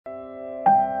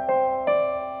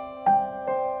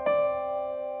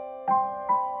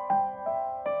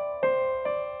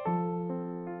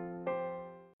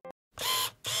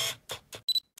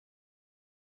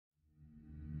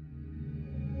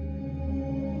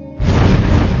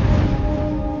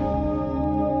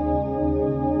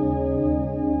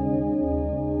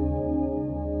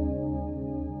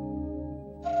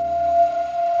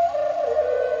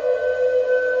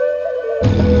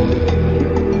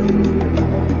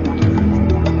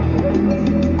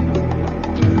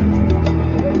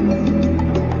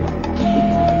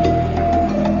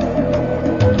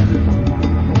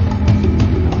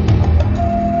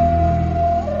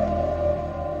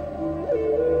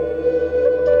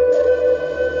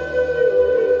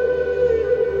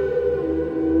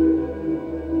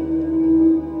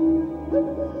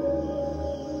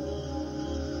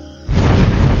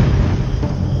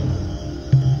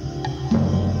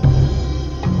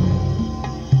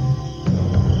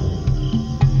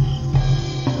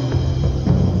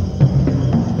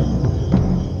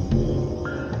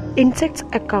Insects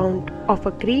account of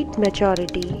a great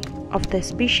majority of the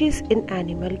species in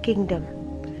animal kingdom.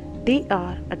 They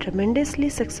are a tremendously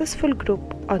successful group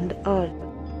on the earth.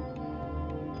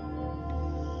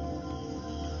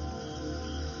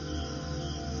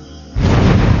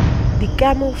 The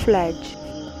camouflage.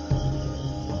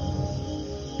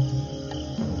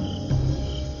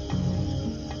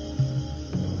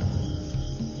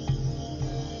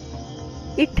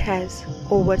 It has,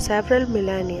 over several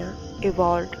millennia,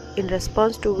 evolved in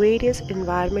response to various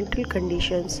environmental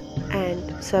conditions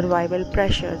and survival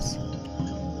pressures.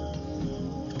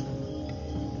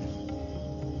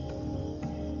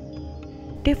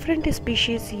 Different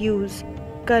species use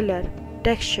color,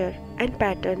 texture, and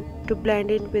pattern to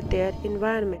blend in with their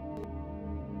environment.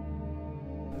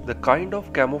 The kind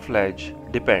of camouflage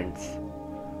depends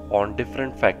on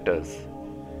different factors,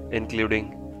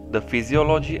 including the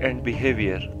physiology and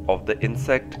behavior of the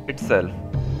insect itself,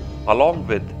 along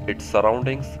with its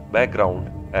surroundings, background,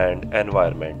 and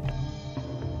environment.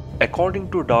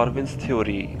 According to Darwin's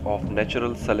theory of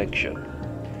natural selection,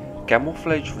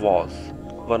 camouflage was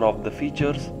one of the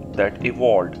features that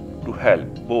evolved to help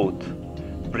both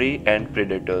prey and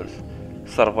predators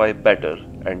survive better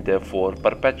and therefore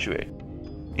perpetuate.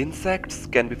 Insects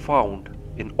can be found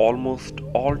in almost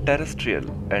all terrestrial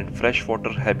and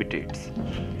freshwater habitats,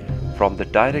 from the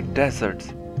direct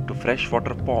deserts to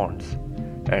freshwater ponds,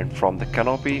 and from the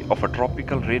canopy of a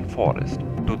tropical rainforest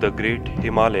to the great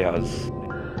Himalayas.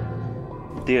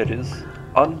 There is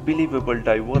unbelievable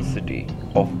diversity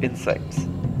of insects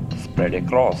spread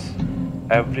across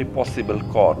every possible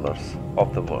corners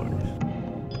of the world.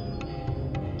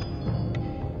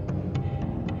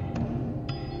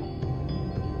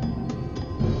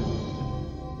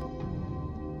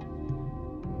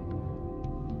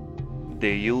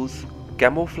 They use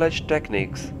camouflage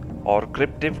techniques or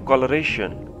cryptic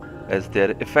coloration as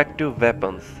their effective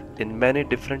weapons in many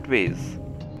different ways.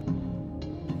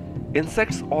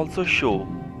 Insects also show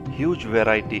huge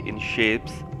variety in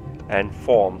shapes and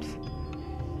forms,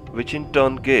 which in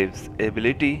turn gives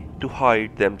ability to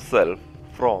hide themselves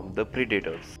from the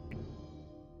predators.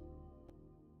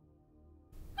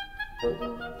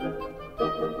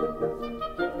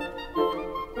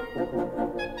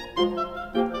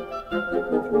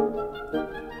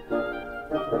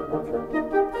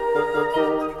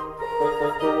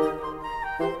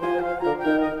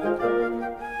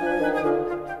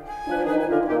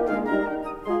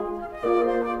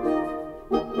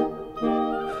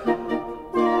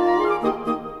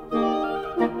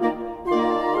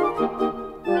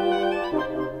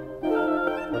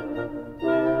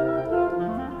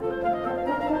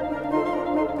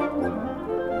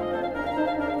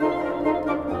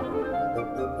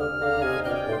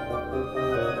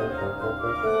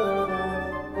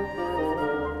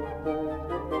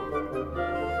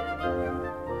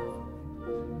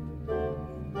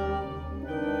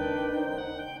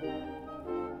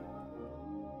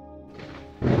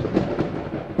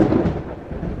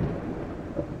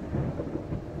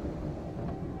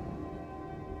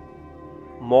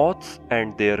 Moths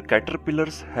and their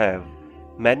caterpillars have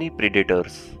many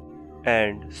predators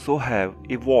and so have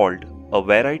evolved a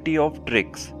variety of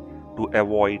tricks to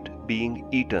avoid being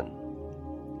eaten.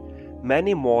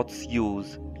 Many moths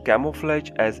use camouflage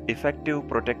as effective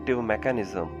protective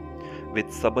mechanism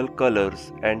with subtle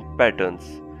colors and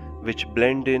patterns which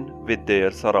blend in with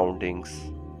their surroundings.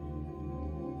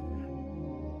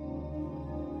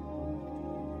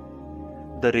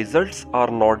 The results are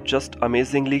not just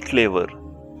amazingly clever,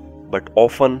 but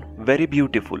often very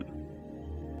beautiful.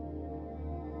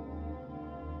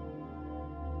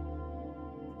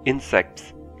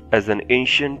 Insects, as an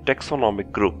ancient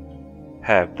taxonomic group,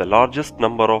 have the largest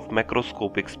number of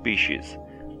macroscopic species,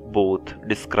 both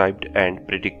described and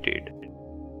predicted.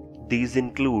 These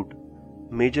include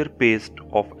major pest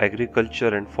of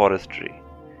agriculture and forestry,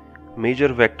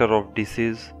 major vector of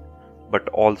disease, but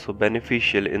also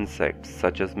beneficial insects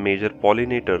such as major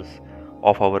pollinators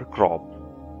of our crop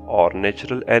or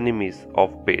natural enemies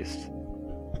of pests.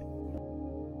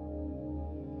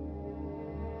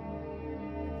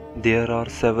 There are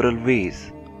several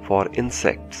ways for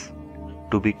insects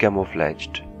to be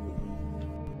camouflaged.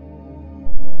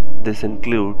 This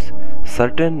includes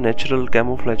certain natural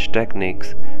camouflage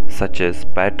techniques such as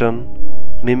pattern,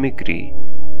 mimicry,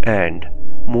 and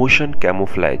motion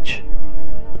camouflage.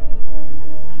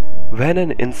 When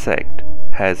an insect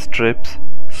has strips,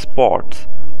 spots,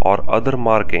 or other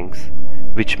markings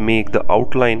which make the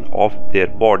outline of their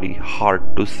body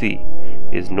hard to see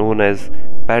is known as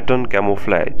pattern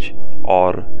camouflage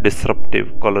or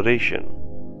disruptive coloration.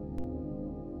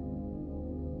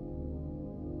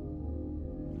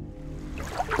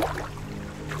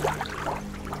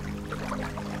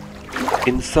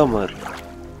 In summer,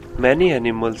 many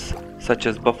animals such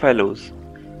as buffaloes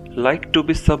like to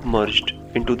be submerged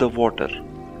into the water.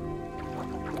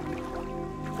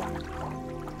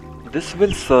 This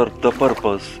will serve the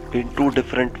purpose in two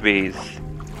different ways.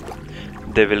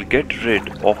 They will get rid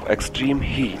of extreme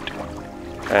heat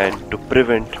and to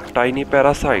prevent tiny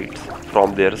parasites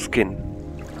from their skin.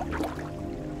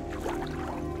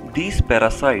 These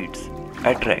parasites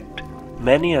attract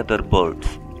many other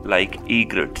birds like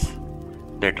egrets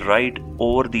that ride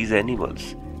over these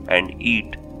animals and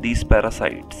eat these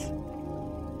parasites.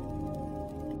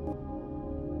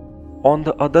 On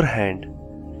the other hand,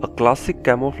 a classic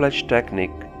camouflage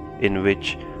technique in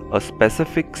which a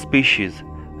specific species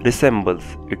resembles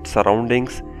its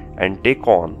surroundings and take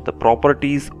on the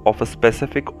properties of a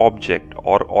specific object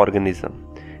or organism.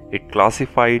 It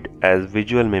classified as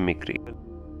visual mimicry.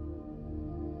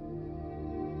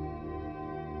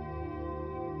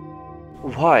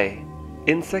 Why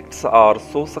insects are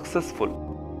so successful?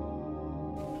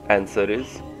 Answer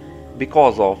is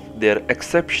because of their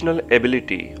exceptional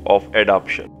ability of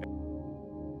adaptation.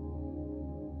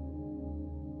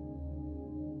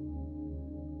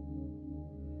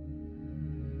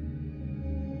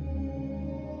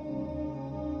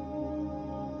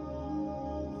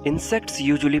 Insects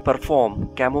usually perform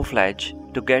camouflage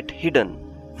to get hidden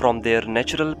from their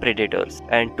natural predators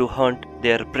and to hunt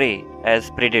their prey as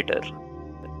predator.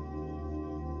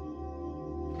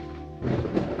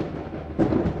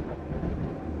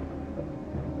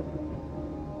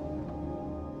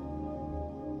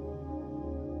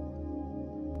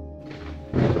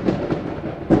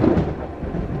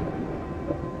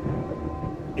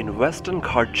 In Western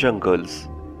Ghat jungles,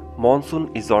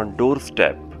 monsoon is on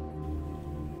doorstep.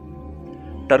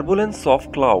 Turbulence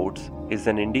of clouds is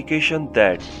an indication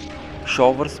that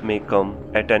showers may come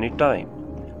at any time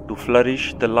to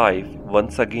flourish the life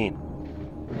once again.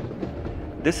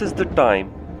 This is the time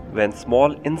when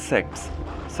small insects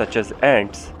such as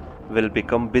ants will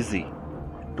become busy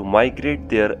to migrate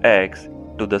their eggs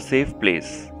to the safe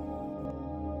place.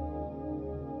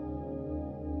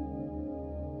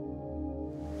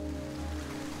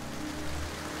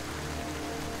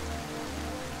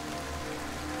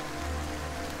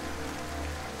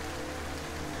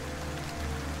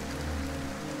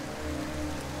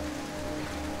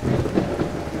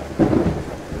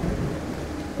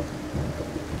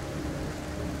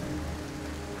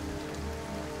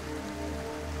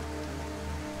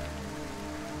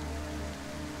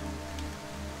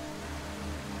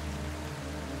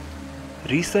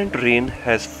 Recent rain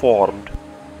has formed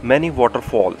many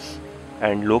waterfalls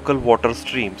and local water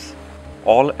streams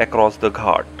all across the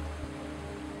Ghat.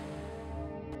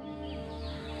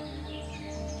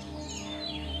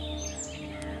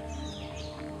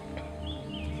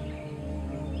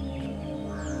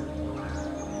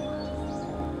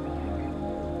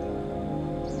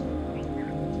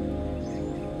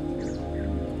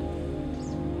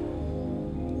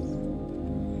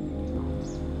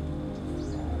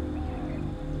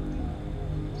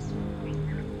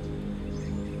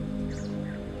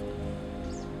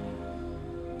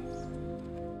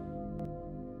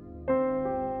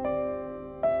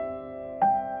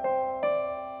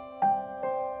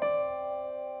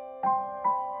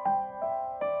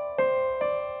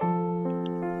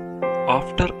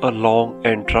 After a long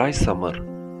and dry summer,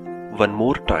 one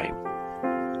more time,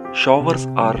 showers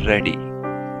are ready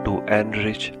to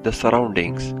enrich the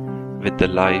surroundings with the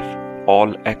life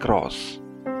all across.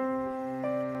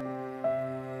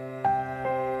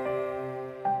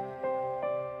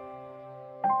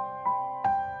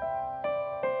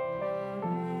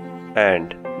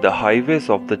 And the highways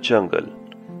of the jungle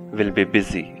will be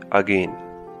busy again.